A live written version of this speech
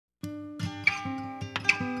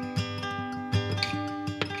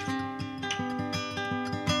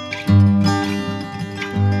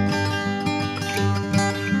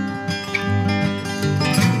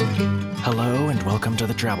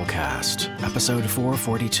Drabblecast, episode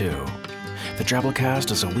 442. The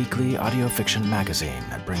Drabblecast is a weekly audio fiction magazine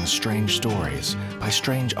that brings strange stories by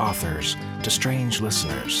strange authors to strange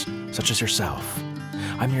listeners, such as yourself.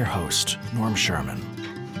 I'm your host, Norm Sherman.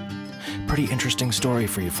 Pretty interesting story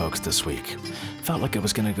for you folks this week. Felt like it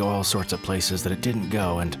was going to go all sorts of places that it didn't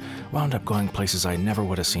go and wound up going places I never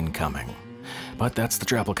would have seen coming. But that's the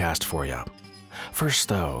Drabblecast for you. First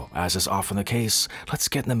though, as is often the case, let's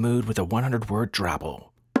get in the mood with a 100-word drabble.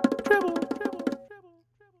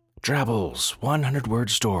 Drabbles,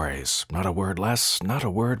 100-word stories. Not a word less, not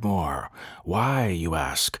a word more. Why, you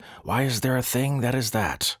ask? Why is there a thing that is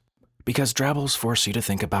that? Because drabbles force you to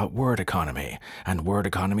think about word economy, and word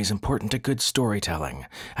economy is important to good storytelling.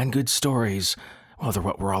 And good stories, well, they're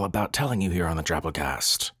what we're all about telling you here on the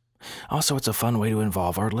Drabblecast. Also, it's a fun way to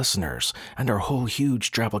involve our listeners and our whole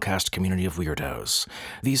huge Drabblecast community of weirdos.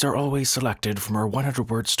 These are always selected from our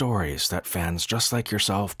 100-word stories that fans just like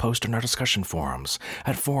yourself post in our discussion forums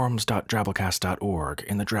at forums.drabblecast.org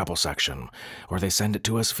in the Drabble section, or they send it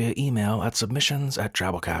to us via email at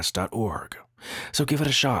submissions@drabblecast.org. So give it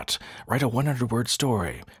a shot. Write a 100-word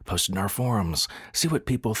story, post it in our forums, see what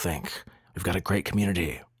people think. We've got a great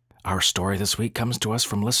community. Our story this week comes to us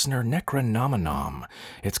from listener Necronomenom.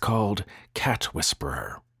 It's called Cat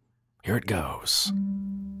Whisperer. Here it goes.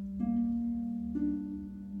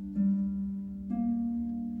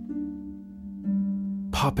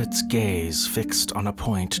 Poppet's gaze fixed on a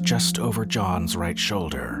point just over John's right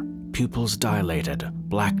shoulder. Pupils dilated,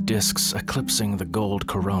 black discs eclipsing the gold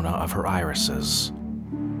corona of her irises.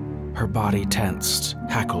 Her body tensed,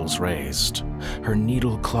 hackles raised. Her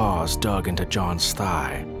needle claws dug into John's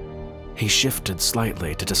thigh. He shifted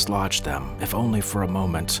slightly to dislodge them, if only for a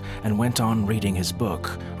moment, and went on reading his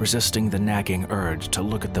book, resisting the nagging urge to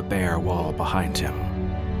look at the bare wall behind him.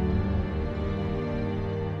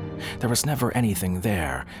 There was never anything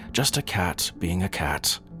there, just a cat being a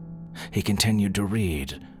cat. He continued to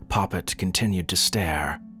read, Poppet continued to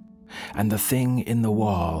stare, and the thing in the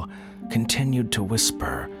wall continued to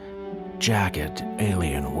whisper jagged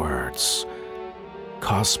alien words,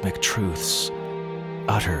 cosmic truths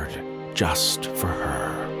uttered just for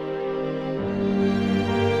her.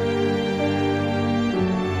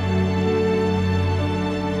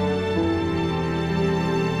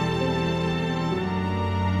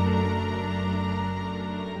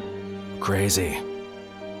 Crazy.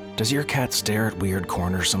 Does your cat stare at weird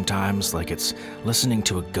corners sometimes, like it's listening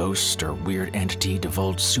to a ghost or weird entity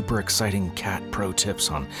divulge super exciting cat pro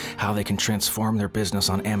tips on how they can transform their business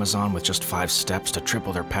on Amazon with just 5 steps to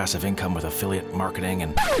triple their passive income with affiliate marketing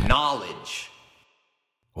and knowledge?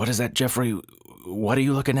 What is that, Jeffrey? What are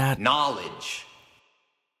you looking at? Knowledge.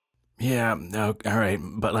 Yeah, no, all right,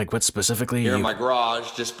 but like what specifically? Here in my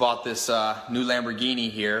garage, just bought this new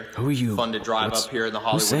Lamborghini here. Who are you? Fun to drive up here in the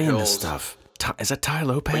Hollywood Who's saying Hills. This stuff? Is that Ty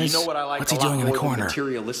Lopez? But you know what I like What's he a lot doing in more the corner? than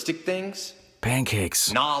materialistic things?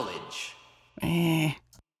 Pancakes. Knowledge.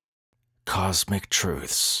 Cosmic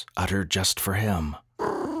truths uttered just for him.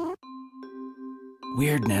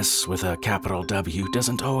 Weirdness with a capital W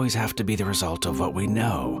doesn't always have to be the result of what we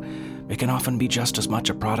know. It can often be just as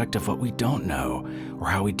much a product of what we don't know, or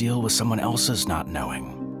how we deal with someone else's not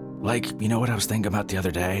knowing. Like, you know what I was thinking about the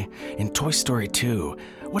other day? In Toy Story 2,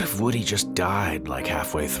 what if Woody just died like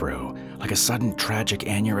halfway through? Like a sudden tragic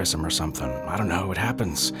aneurysm or something. I don't know, it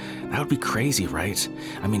happens. That would be crazy, right?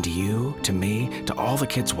 I mean, to you, to me, to all the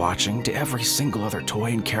kids watching, to every single other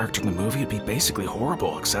toy and character in the movie, it'd be basically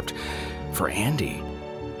horrible, except for Andy,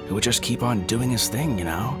 who would just keep on doing his thing, you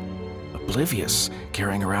know? Oblivious,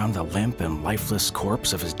 carrying around the limp and lifeless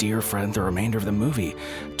corpse of his dear friend the remainder of the movie,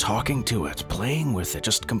 talking to it, playing with it,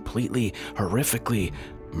 just completely, horrifically,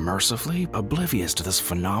 mercifully oblivious to this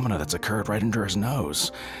phenomena that's occurred right under his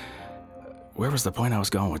nose. Where was the point I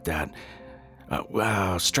was going with that?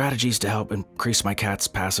 Strategies to help increase my cat's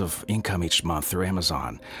passive income each month through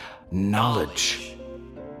Amazon. Knowledge.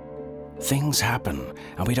 Things happen,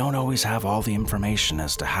 and we don't always have all the information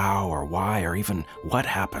as to how or why or even what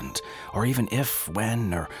happened, or even if,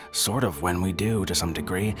 when, or sort of when we do to some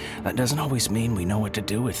degree. That doesn't always mean we know what to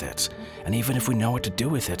do with it. And even if we know what to do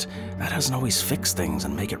with it, that doesn't always fix things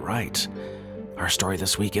and make it right. Our story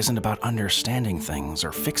this week isn't about understanding things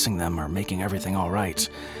or fixing them or making everything all right.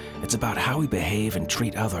 It's about how we behave and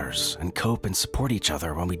treat others and cope and support each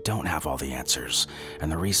other when we don't have all the answers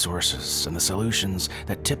and the resources and the solutions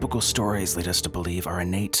that typical stories lead us to believe are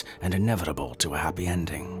innate and inevitable to a happy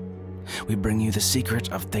ending. We bring you The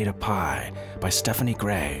Secret of Theta Pi by Stephanie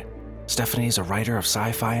Gray. Stephanie's a writer of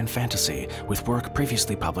sci-fi and fantasy with work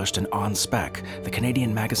previously published in On Spec, the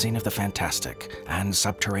Canadian magazine of the fantastic, and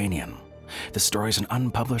Subterranean. The story's an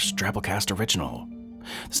unpublished Drabblecast original.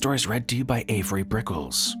 The story is read to you by Avery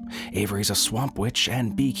Brickles. Avery's a swamp witch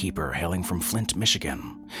and beekeeper hailing from Flint,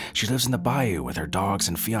 Michigan. She lives in the bayou with her dogs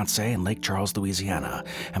and fiancé in Lake Charles, Louisiana,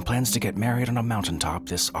 and plans to get married on a mountaintop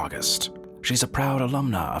this August. She's a proud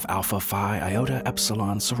alumna of Alpha Phi Iota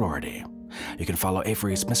Epsilon sorority. You can follow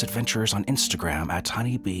Avery's misadventures on Instagram at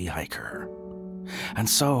honeybeehiker. And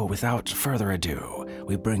so, without further ado,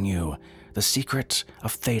 we bring you The Secret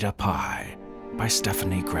of Theta Pi by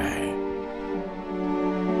Stephanie Gray.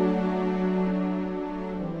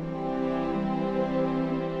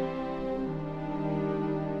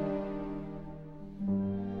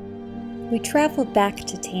 We traveled back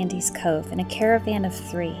to Tandy's Cove in a caravan of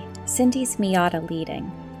 3, Cindy's Miata leading,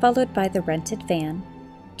 followed by the rented van,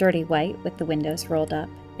 dirty white with the windows rolled up,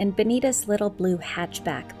 and Beneeta's little blue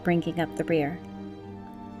hatchback bringing up the rear.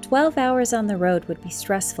 12 hours on the road would be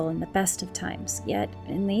stressful in the best of times, yet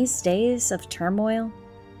in these days of turmoil,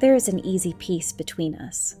 there is an easy peace between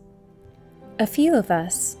us. A few of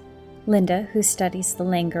us, Linda, who studies the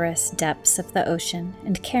languorous depths of the ocean,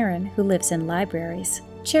 and Karen, who lives in libraries,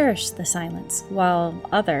 cherish the silence, while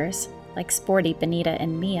others, like sporty Beneeta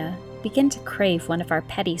and Mia, begin to crave one of our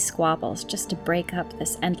petty squabbles just to break up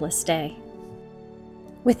this endless day.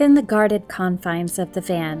 Within the guarded confines of the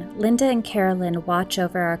van, Linda and Carolyn watch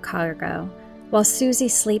over our cargo, while Susie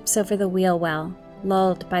sleeps over the wheel well,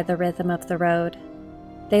 lulled by the rhythm of the road.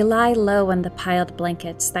 They lie low on the piled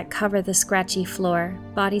blankets that cover the scratchy floor,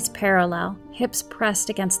 bodies parallel, hips pressed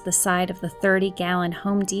against the side of the 30-gallon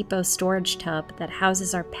Home Depot storage tub that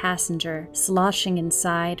houses our passenger, sloshing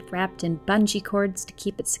inside, wrapped in bungee cords to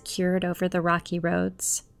keep it secured over the rocky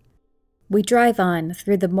roads. We drive on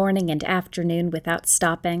through the morning and afternoon without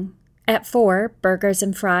stopping. At 4, burgers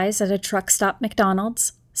and fries at a truck stop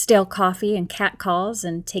McDonald's, stale coffee and cat calls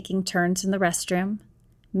and taking turns in the restroom.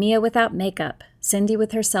 Mia without makeup, Cindy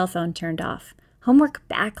with her cell phone turned off, homework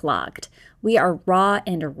backlogged. We are raw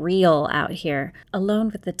and real out here,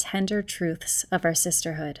 alone with the tender truths of our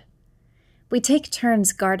sisterhood. We take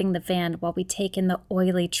turns guarding the van while we take in the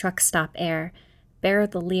oily truck stop air, bear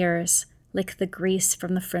the leers, lick the grease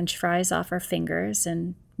from the french fries off our fingers,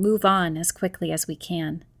 and move on as quickly as we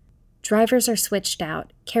can. Drivers are switched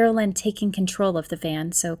out, Carolyn taking control of the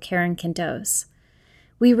van so Karen can doze.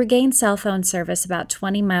 We regain cell phone service about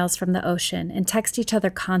 20 miles from the ocean and text each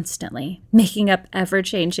other constantly, making up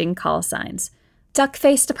ever-changing call signs. Duck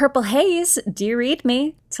face to purple haze, do you read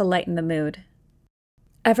me? To lighten the mood.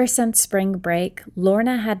 Ever since spring break,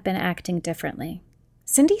 Lorna had been acting differently.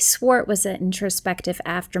 Cindy swore it was an introspective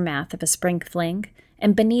aftermath of a spring fling,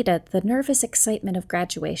 and Beneeta the nervous excitement of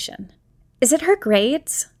graduation. Is it her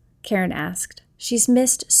grades? Karen asked. She's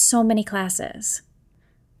missed so many classes.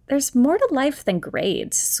 There's more to life than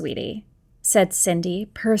grades, sweetie, said Cindy,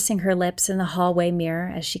 pursing her lips in the hallway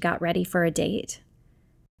mirror as she got ready for a date.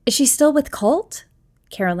 Is she still with Colt?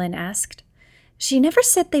 Carolyn asked. She never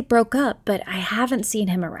said they broke up, but I haven't seen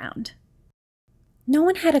him around. No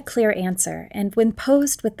one had a clear answer, and when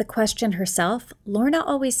posed with the question herself, Lorna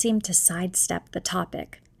always seemed to sidestep the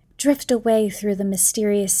topic, drift away through the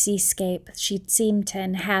mysterious seascape she'd seemed to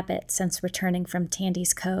inhabit since returning from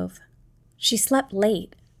Tandy's Cove. She slept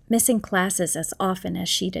late, missing classes as often as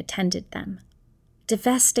she'd attended them.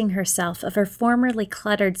 Divesting herself of her formerly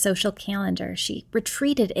cluttered social calendar, she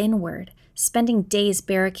retreated inward, spending days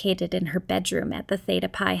barricaded in her bedroom at the Theta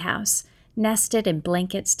Pi house, nested in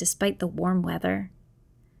blankets despite the warm weather.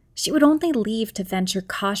 She would only leave to venture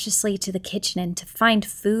cautiously to the kitchen to find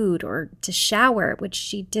food or to shower, which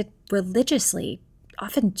she did religiously,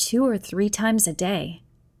 often 2 or 3 times a day.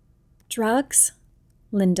 Drugs?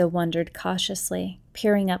 Linda wondered cautiously,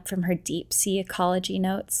 peering up from her deep-sea ecology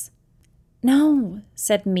notes. No,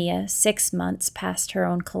 said Mia, 6 months past her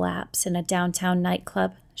own collapse in a downtown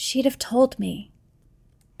nightclub. She'd have told me.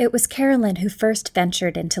 It was Carolyn who first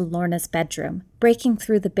ventured into Lorna's bedroom, breaking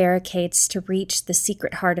through the barricades to reach the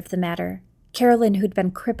secret heart of the matter. Carolyn, who'd been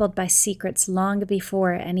crippled by secrets long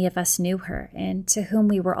before any of us knew her, and to whom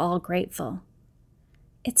we were all grateful.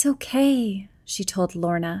 It's okay, she told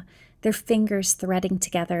Lorna, their fingers threading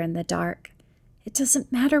together in the dark. It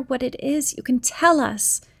doesn't matter what it is, you can tell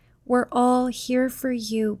us. We're all here for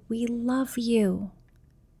you. We love you.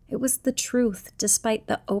 It was the truth, despite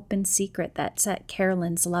the open secret that set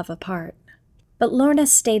Carolyn's love apart. But Lorna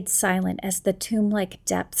stayed silent as the tomb-like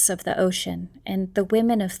depths of the ocean, and the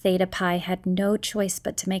women of Theta Pi had no choice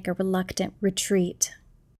but to make a reluctant retreat.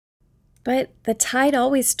 But the tide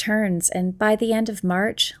always turns, and by the end of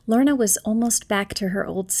March, Lorna was almost back to her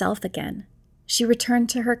old self again. She returned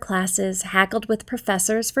to her classes, haggled with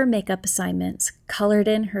professors for makeup assignments, colored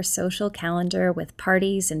in her social calendar with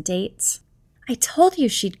parties and dates. I told you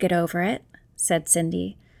she'd get over it, said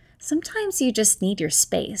Cindy. "Sometimes you just need your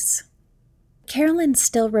space." Carolyn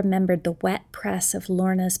still remembered the wet press of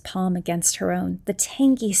Lorna's palm against her own, the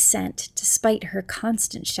tangy scent despite her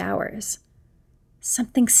constant showers.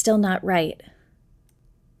 Something's still not right.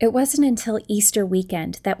 It wasn't until Easter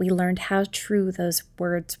weekend that we learned how true those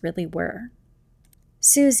words really were.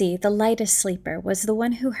 Susie, the lightest sleeper, was the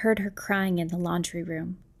one who heard her crying in the laundry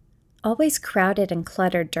room. Always crowded and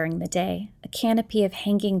cluttered during the day, a canopy of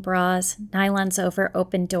hanging bras, nylons over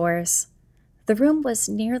open doors. The room was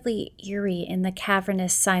nearly eerie in the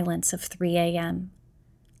cavernous silence of 3 a.m.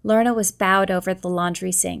 Lorna was bowed over the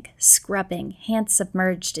laundry sink, scrubbing, hands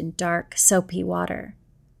submerged in dark, soapy water.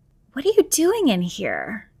 "What are you doing in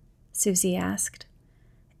here?" Susie asked.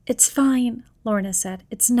 "It's fine," Lorna said.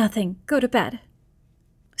 "It's nothing. Go to bed."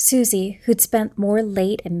 Susie, who'd spent more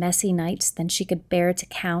late and messy nights than she could bear to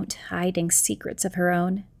count, hiding secrets of her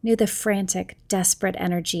own, knew the frantic, desperate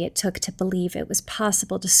energy it took to believe it was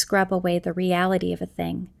possible to scrub away the reality of a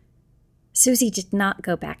thing. Susie did not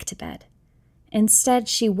go back to bed. Instead,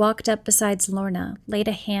 she walked up beside Lorna, laid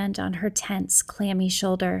a hand on her tense, clammy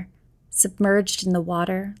shoulder. Submerged in the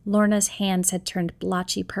water, Lorna's hands had turned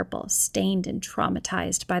blotchy purple, stained and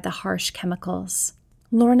traumatized by the harsh chemicals.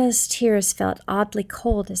 Lorna's tears felt oddly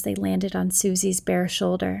cold as they landed on Susie's bare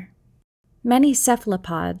shoulder. Many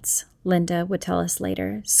cephalopods, Linda would tell us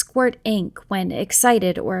later, squirt ink when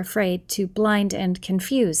excited or afraid to blind and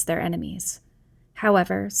confuse their enemies.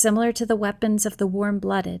 However, similar to the weapons of the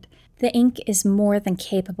warm-blooded, the ink is more than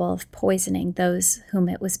capable of poisoning those whom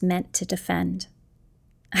it was meant to defend.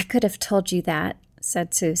 "I could have told you that,"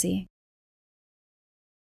 said Susie.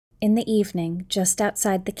 In the evening, just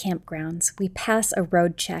outside the campgrounds, we pass a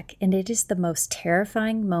road check, and it is the most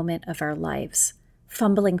terrifying moment of our lives.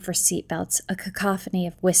 Fumbling for seatbelts, a cacophony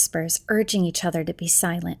of whispers urging each other to be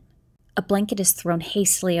silent. A blanket is thrown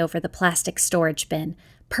hastily over the plastic storage bin,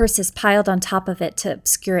 purses piled on top of it to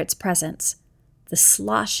obscure its presence. The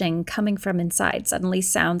sloshing coming from inside suddenly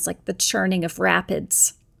sounds like the churning of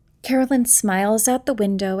rapids. Carolyn smiles out the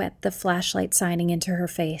window at the flashlight shining into her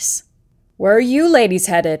face. "Where are you ladies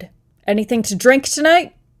headed? Anything to drink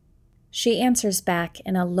tonight?" She answers back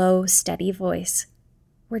in a low, steady voice.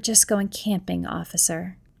 "We're just going camping,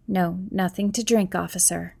 officer." "No, nothing to drink,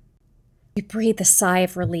 officer." We breathe a sigh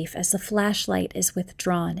of relief as the flashlight is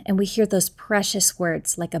withdrawn, and we hear those precious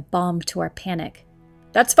words like a balm to our panic.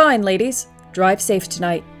 "That's fine, ladies. Drive safe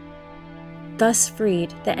tonight." Thus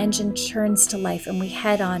freed, the engine churns to life and we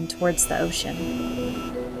head on towards the ocean.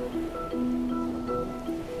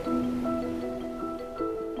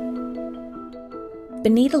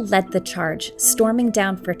 Beneeta led the charge, storming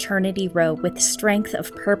down Fraternity Row with strength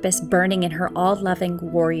of purpose burning in her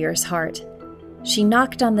all-loving warrior's heart. She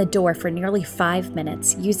knocked on the door for nearly 5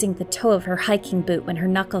 minutes, using the toe of her hiking boot when her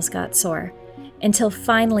knuckles got sore, until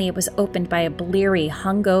finally it was opened by a bleary,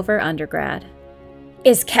 hungover undergrad.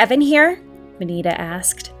 "Is Kevin here?" Beneeta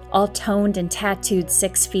asked, all toned and tattooed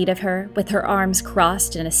 6 feet of her, with her arms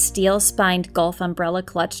crossed and a steel-spined golf umbrella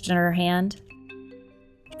clutched in her hand.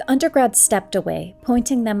 The undergrad stepped away,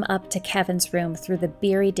 pointing them up to Kevin's room through the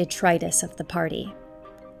beery detritus of the party.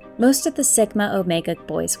 Most of the Sigma Omega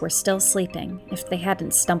boys were still sleeping, if they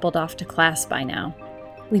hadn't stumbled off to class by now.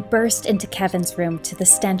 We burst into Kevin's room to the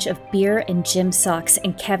stench of beer and gym socks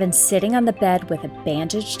and Kevin sitting on the bed with a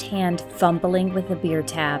bandaged hand fumbling with a beer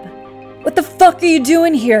tab. "What the fuck are you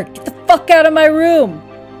doing here? Get the fuck out of my room!"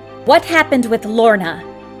 "What happened with Lorna?"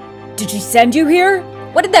 "Did she send you here?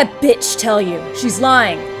 What did that bitch tell you? She's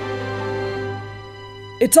lying."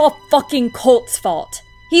 "It's all fucking Colt's fault.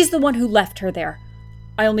 He's the one who left her there.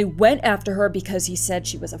 I only went after her because he said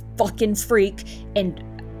she was a fucking freak, and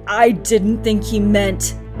I didn't think he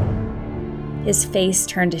meant..." His face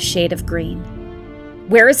turned a shade of green.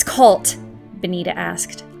 "Where is Colt?" Beneeta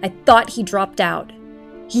asked. "I thought he dropped out."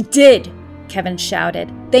 "He did," Kevin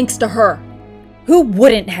shouted, "thanks to her." "Who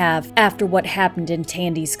wouldn't have after what happened in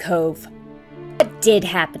Tandy's Cove?" "What did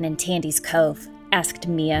happen in Tandy's Cove?" asked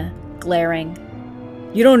Mia, glaring.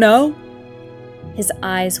 "You don't know?" His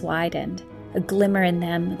eyes widened, a glimmer in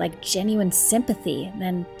them like genuine sympathy,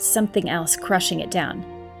 then something else crushing it down.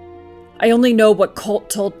 "I only know what Colt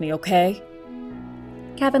told me, okay?"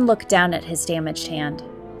 Kevin looked down at his damaged hand.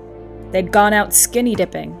 "They'd gone out skinny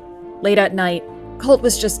dipping. Late at night, Colt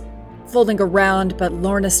was just fooling around, but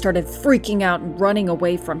Lorna started freaking out and running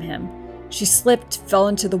away from him. She slipped, fell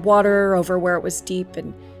into the water over where it was deep,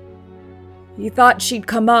 and he thought she'd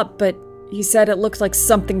come up, but he said it looked like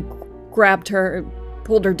something grabbed her and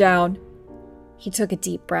pulled her down." He took a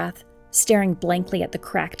deep breath, staring blankly at the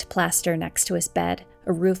cracked plaster next to his bed,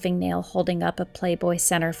 a roofing nail holding up a Playboy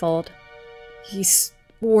centerfold. He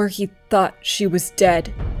Or he thought she was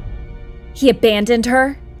dead. He abandoned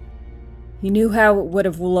her? He knew how it would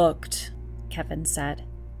have looked, Kevin said.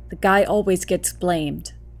 The guy always gets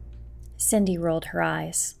blamed. Cindy rolled her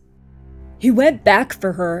eyes. He went back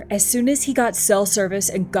for her as soon as he got cell service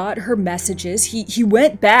and got her messages. He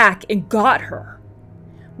went back and got her.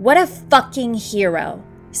 What a fucking hero,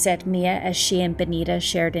 said Mia as she and Beneeta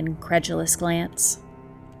shared an incredulous glance.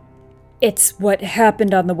 It's what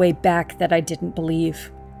happened on the way back that I didn't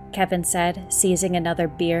believe, Kevin said, seizing another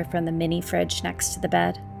beer from the mini fridge next to the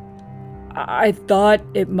bed. I thought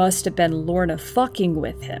it must have been Lorna fucking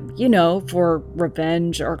with him, for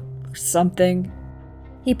revenge or something.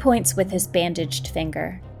 He points with his bandaged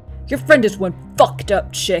finger. Your friend is one fucked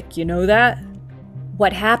up chick, you know that?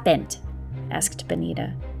 What happened? Asked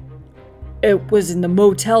Beneeta. It was in the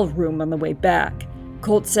motel room on the way back.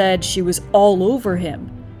 Colt said she was all over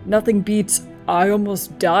him. Nothing beats I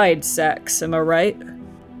almost died sex, am I right?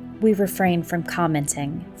 We refrained from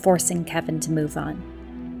commenting, forcing Kevin to move on.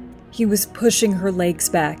 He was pushing her legs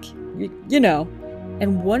back,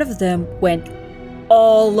 and one of them went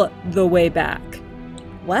all the way back.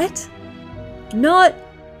 What? Not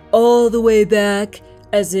all the way back,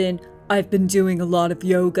 as in I've been doing a lot of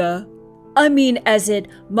yoga. I mean as in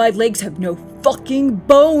my legs have no fucking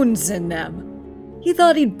bones in them. He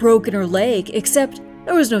thought he'd broken her leg, except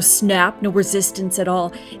there was no snap, no resistance at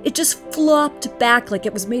all. It just flopped back like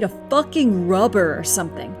it was made of fucking rubber or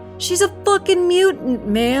something. She's a fucking mutant,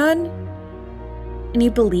 man. And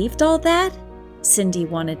you believed all that? Cindy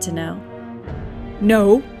wanted to know.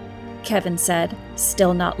 No, Kevin said,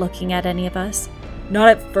 still not looking at any of us. Not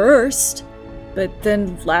at first, but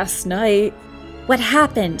then last night... What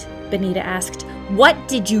happened? Beneeta asked. What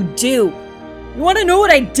did you do? You want to know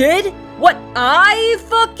what I did? What I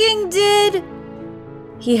fucking did?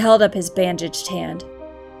 He held up his bandaged hand.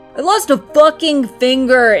 I lost a fucking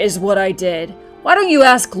finger is what I did. Why don't you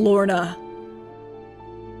ask Lorna?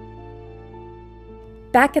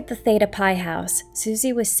 Back at the Theta Pi house,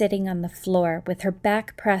 Susie was sitting on the floor with her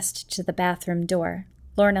back pressed to the bathroom door,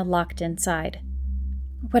 Lorna locked inside.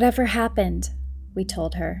 Whatever happened, we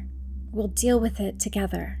told her, we'll deal with it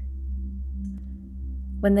together.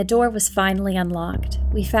 When the door was finally unlocked,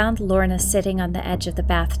 we found Lorna sitting on the edge of the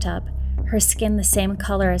bathtub, her skin the same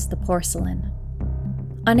color as the porcelain.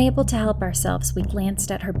 Unable to help ourselves, we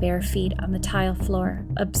glanced at her bare feet on the tile floor,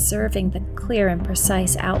 observing the clear and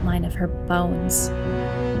precise outline of her bones.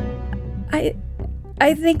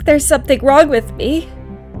 I think there's something wrong with me.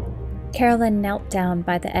 Carolyn knelt down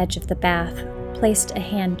by the edge of the bath, placed a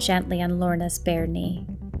hand gently on Lorna's bare knee.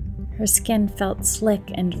 Her skin felt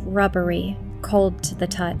slick and rubbery, cold to the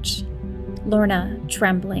touch. Lorna,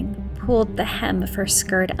 trembling, pulled the hem of her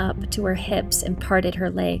skirt up to her hips and parted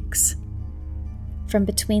her legs. From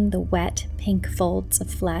between the wet, pink folds of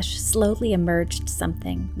flesh slowly emerged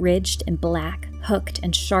something, ridged and black, hooked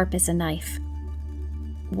and sharp as a knife.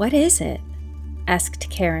 "What is it?" asked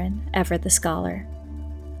Karen, ever the scholar.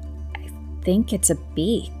 "I think it's a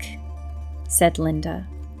beak," said Linda.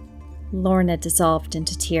 Lorna dissolved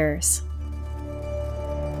into tears.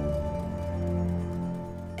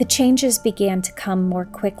 The changes began to come more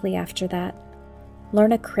quickly after that.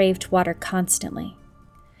 Lorna craved water constantly.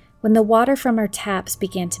 When the water from our taps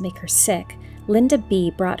began to make her sick, Linda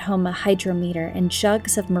B. brought home a hydrometer and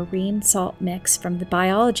jugs of marine salt mix from the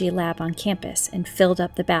biology lab on campus and filled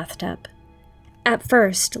up the bathtub. At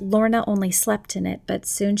first, Lorna only slept in it, but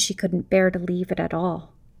soon she couldn't bear to leave it at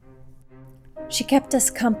all. She kept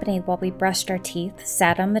us company while we brushed our teeth,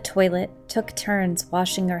 sat on the toilet, took turns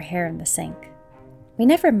washing our hair in the sink. We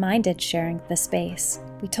never minded sharing the space.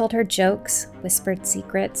 We told her jokes, whispered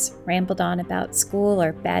secrets, rambled on about school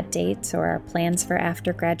or bad dates or our plans for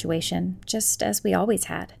after graduation, just as we always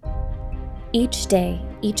had. Each day,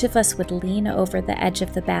 each of us would lean over the edge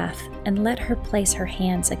of the bath and let her place her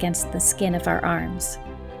hands against the skin of our arms.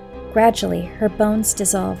 Gradually, her bones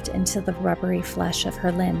dissolved into the rubbery flesh of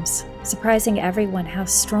her limbs, surprising everyone how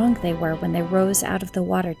strong they were when they rose out of the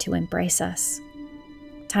water to embrace us.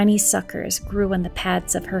 Tiny suckers grew on the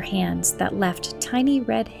pads of her hands that left tiny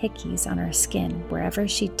red hickeys on our skin wherever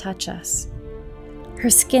she'd touch us. Her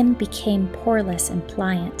skin became poreless and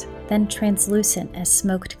pliant, then translucent as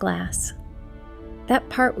smoked glass. That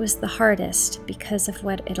part was the hardest because of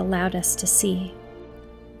what it allowed us to see.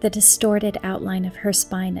 The distorted outline of her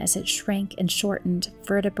spine as it shrank and shortened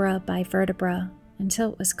vertebra by vertebra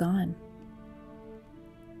until it was gone.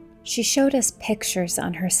 She showed us pictures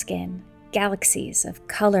on her skin, galaxies of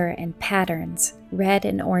color and patterns, red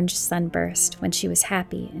and orange sunburst when she was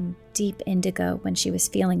happy and deep indigo when she was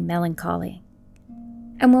feeling melancholy.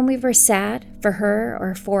 And when we were sad, for her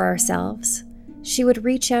or for ourselves, She would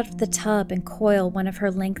reach out of the tub and coil one of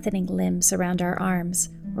her lengthening limbs around our arms,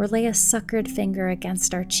 or lay a suckered finger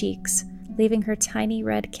against our cheeks, leaving her tiny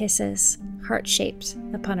red kisses, heart-shaped,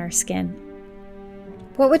 upon our skin.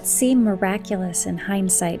 What would seem miraculous in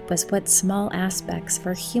hindsight was what small aspects of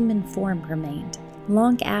her human form remained,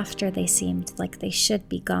 long after they seemed like they should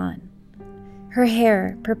be gone. Her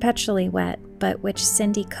hair, perpetually wet, but which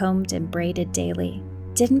Cindy combed and braided daily,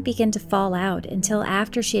 didn't begin to fall out until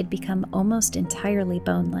after she had become almost entirely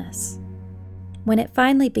boneless. When it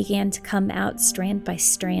finally began to come out strand by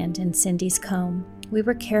strand in Cindy's comb, we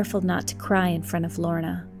were careful not to cry in front of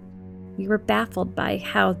Lorna. We were baffled by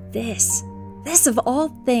how this of all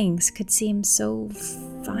things could seem so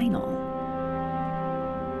final.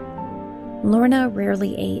 Lorna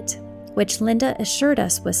rarely ate, which Linda assured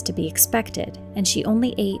us was to be expected, and she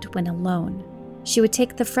only ate when alone. She would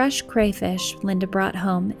take the fresh crayfish Linda brought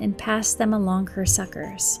home and pass them along her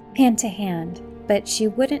suckers, hand to hand, but she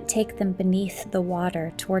wouldn't take them beneath the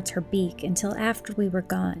water towards her beak until after we were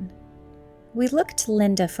gone. We looked to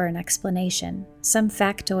Linda for an explanation, some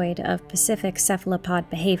factoid of Pacific cephalopod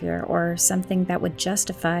behavior or something that would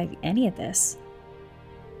justify any of this.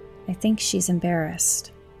 "I think she's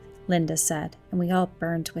embarrassed," Linda said, and we all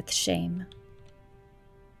burned with shame.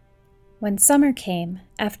 When summer came,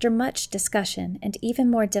 after much discussion and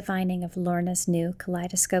even more divining of Lorna's new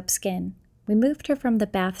kaleidoscope skin, we moved her from the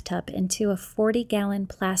bathtub into a 40-gallon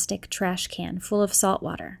plastic trash can full of salt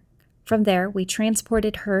water. From there, we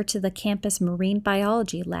transported her to the campus marine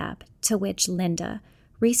biology lab, to which Linda,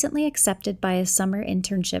 recently accepted by a summer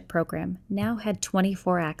internship program, now had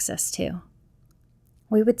 24 access to.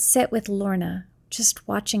 We would sit with Lorna, just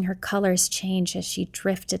watching her colors change as she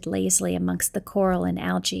drifted lazily amongst the coral and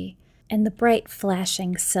algae, and the bright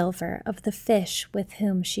flashing silver of the fish with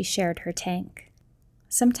whom she shared her tank.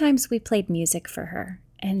 Sometimes we played music for her,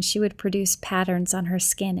 and she would produce patterns on her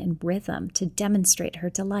skin in rhythm to demonstrate her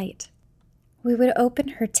delight. We would open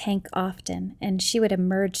her tank often, and she would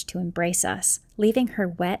emerge to embrace us, leaving her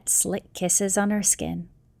wet, slick kisses on our skin.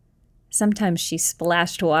 Sometimes she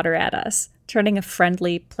splashed water at us, turning a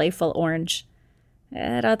friendly, playful orange.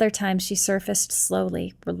 At other times she surfaced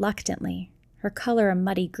slowly, reluctantly, her color a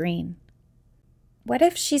muddy green. "What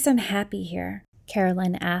if she's unhappy here?"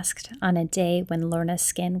 Carolyn asked on a day when Lorna's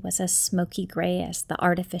skin was as smoky gray as the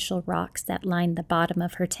artificial rocks that lined the bottom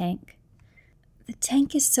of her tank. "The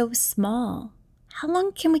tank is so small. How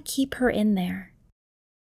long can we keep her in there?"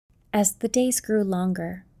 As the days grew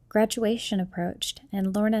longer, graduation approached,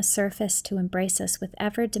 and Lorna surfaced to embrace us with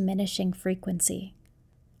ever-diminishing frequency.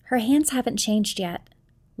 "Her hands haven't changed yet,"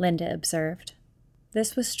 Linda observed.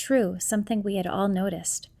 This was true, something we had all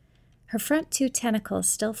noticed. Her front 2 tentacles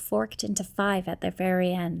still forked into 5 at their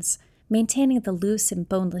very ends, maintaining the loose and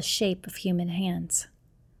boneless shape of human hands.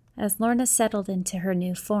 As Lorna settled into her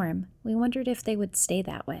new form, we wondered if they would stay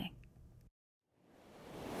that way.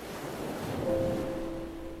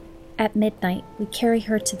 At midnight, we carry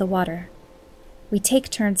her to the water. We take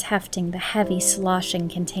turns hefting the heavy, sloshing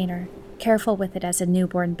container, careful with it as a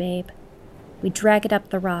newborn babe. We drag it up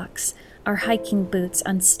the rocks, our hiking boots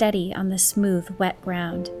unsteady on the smooth, wet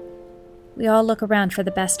ground. We all look around for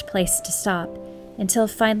the best place to stop, until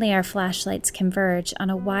finally our flashlights converge on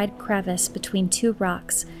a wide crevice between 2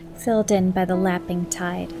 rocks, filled in by the lapping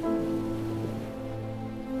tide.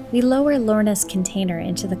 We lower Lorna's container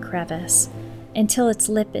into the crevice, until its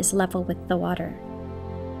lip is level with the water.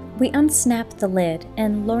 We unsnap the lid,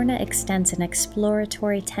 and Lorna extends an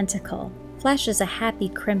exploratory tentacle, flashes a happy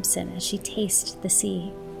crimson as she tastes the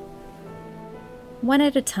sea. One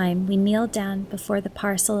at a time, we kneel down before the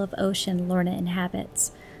parcel of ocean Lorna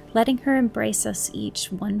inhabits, letting her embrace us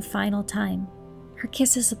each one final time. Her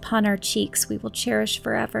kisses upon our cheeks we will cherish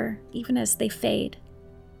forever, even as they fade.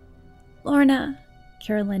 "Lorna,"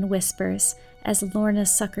 Carolyn whispers, as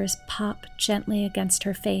Lorna's suckers pop gently against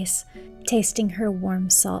her face, tasting her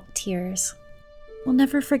warm salt tears. "We'll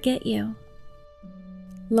never forget you."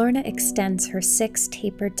 Lorna extends her 6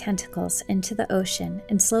 tapered tentacles into the ocean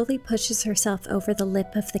and slowly pushes herself over the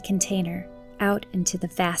lip of the container, out into the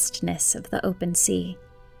vastness of the open sea.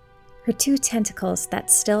 Her 2 tentacles that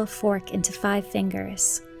still fork into 5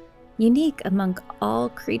 fingers, unique among all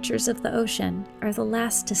creatures of the ocean, are the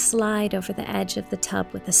last to slide over the edge of the tub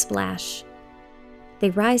with a splash. They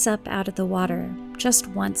rise up out of the water just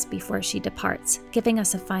once before she departs, giving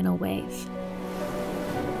us a final wave.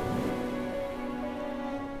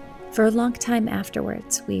 For a long time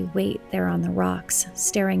afterwards, we wait there on the rocks,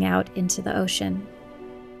 staring out into the ocean,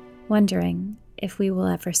 wondering if we will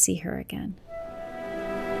ever see her again.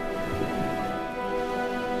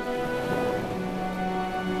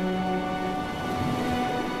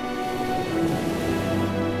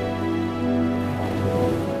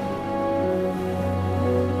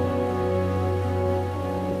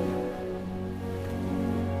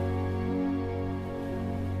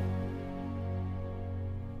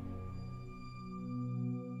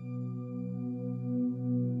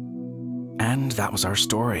 And that was our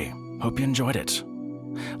story. Hope you enjoyed it.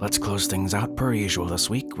 Let's close things out per usual this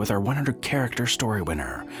week with our 100 character story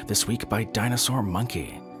winner, this week by Dinosaur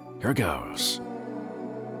Monkey. Here goes.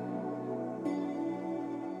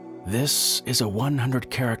 This is a 100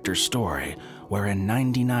 character story wherein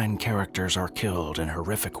 99 characters are killed in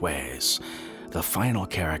horrific ways. The final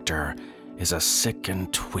character is a sick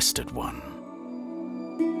and twisted one.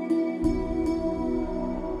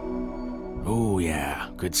 Oh yeah,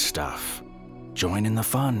 good stuff. Join in the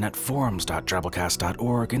fun at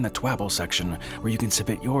forums.drabblecast.org in the Twabble section, where you can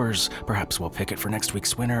submit yours. Perhaps we'll pick it for next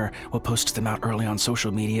week's winner. We'll post them out early on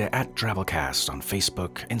social media at Drabblecast on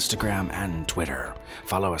Facebook, Instagram, and Twitter.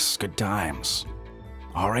 Follow us. Good times.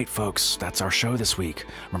 Alright folks, that's our show this week.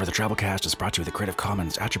 Remember, the Drabblecast is brought to you with a Creative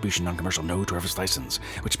Commons Attribution Non-Commercial No Derivatives license,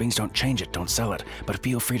 which means don't change it, don't sell it, but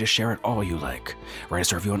feel free to share it all you like. Write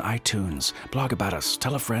us a review on iTunes, blog about us,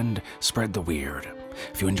 tell a friend, spread the weird.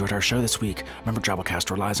 If you enjoyed our show this week, remember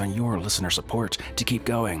Drabblecast relies on your listener support to keep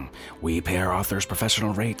going. We pay our authors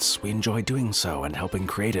professional rates. We enjoy doing so and helping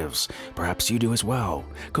creatives. Perhaps you do as well.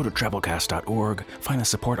 Go to drabblecast.org, find the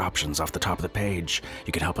support options off the top of the page.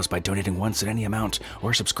 You can help us by donating once at any amount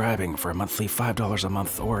or subscribing for a monthly $5 a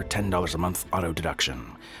month or $10 a month auto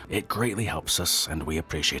deduction. It greatly helps us and we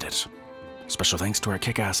appreciate it. Special thanks to our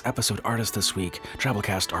kick-ass episode artist this week,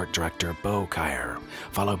 Drabblecast art director Bo Kyer.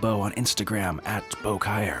 Follow Bo on Instagram at Bo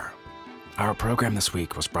Kyer. Our program this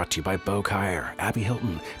week was brought to you by Bo Kyer, Abby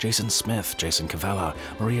Hilton, Jason Smith, Jason Cavella,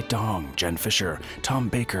 Maria Dong, Jen Fisher, Tom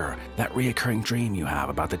Baker, that reoccurring dream you have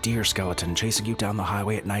about the deer skeleton chasing you down the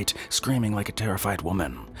highway at night, screaming like a terrified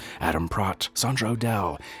woman, Adam Prott, Sandra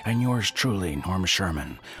Odell, and yours truly, Norm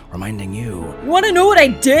Sherman, reminding you... Wanna know what I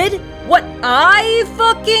did? What I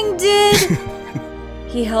fucking did?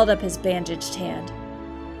 He held up his bandaged hand.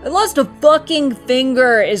 I lost a fucking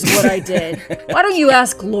finger is what I did. Why don't you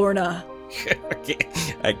ask Lorna?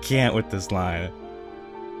 I can't with this line.